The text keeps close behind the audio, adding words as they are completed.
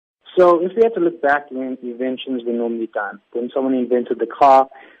So if we had to look back when inventions were normally done, when someone invented the car,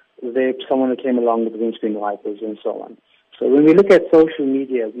 someone came along with windscreen wipers and so on. So when we look at social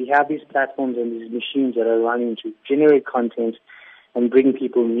media, we have these platforms and these machines that are running to generate content and bring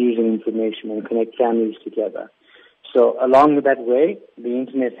people news and information and connect families together. So along with that way, the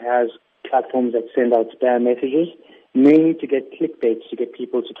internet has platforms that send out spam messages, mainly to get clickbaits, to get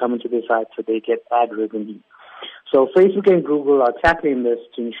people to come into their site so they get ad revenue. So Facebook and Google are tackling this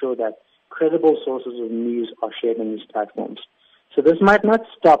to ensure that credible sources of news are shared on these platforms. So this might not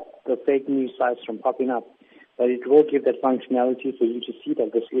stop the fake news sites from popping up, but it will give that functionality for you to see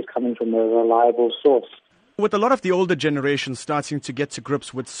that this is coming from a reliable source. With a lot of the older generation starting to get to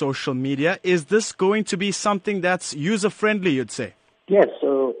grips with social media, is this going to be something that's user-friendly, you'd say? Yes,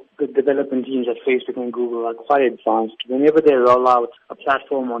 so the development teams at Facebook and Google are quite advanced. Whenever they roll out a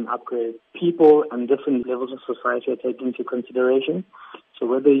platform on upgrade, people and different levels of society are taken into consideration. So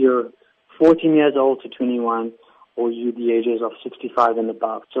whether you're 14 years old to 21 or you the ages of 65 and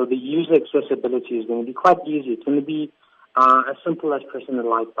above. So the user accessibility is going to be quite easy. It's going to be as simple as pressing the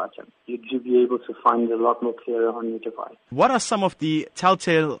like button. You'd be able to find it a lot more clearer on your device. What are some of the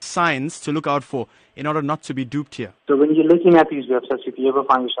telltale signs to look out for in order not to be duped here? So when you're looking at these websites, if you ever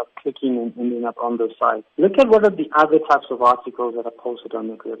find yourself clicking and ending up on those sites, look at what are the other types of articles that are posted on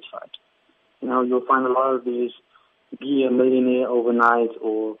the website. You know, you'll find a lot of these, be a millionaire overnight,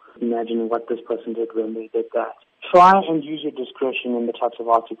 or imagine what this person did when they did that. Try and use your discretion in the types of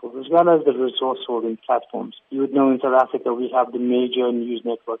articles, as well as the resource holding platforms. You would know in South Africa we have the major news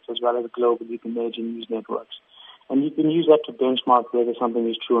networks, as well as globally the major news networks. And you can use that to benchmark whether something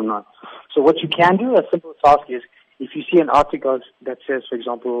is true or not. So what you can do, a simple task is, if you see an article that says, for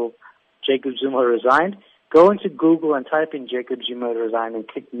example, Jacob Zuma resigned, go into Google and type in Jacob Zuma resigned and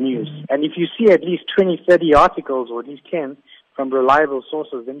click news. And if you see at least 20, 30 articles, or at least 10 from reliable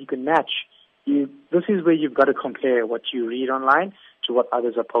sources, then you can match. This is where you've got to compare what you read online to what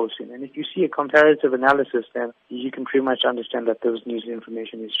others are posting. And if you see a comparative analysis, then you can pretty much understand that those news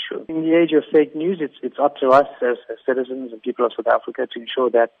information is true. In the age of fake news, it's up to us as citizens and people of South Africa to ensure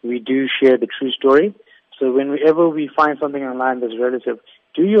that we do share the true story. So whenever we find something online that's relative,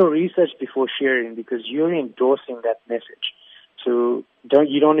 do your research before sharing, because you're endorsing that message. So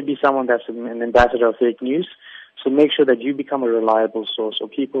you don't want to be someone that's an ambassador of fake news. So make sure that you become a reliable source, or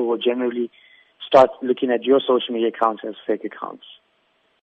people will generally start looking at your social media accounts as fake accounts.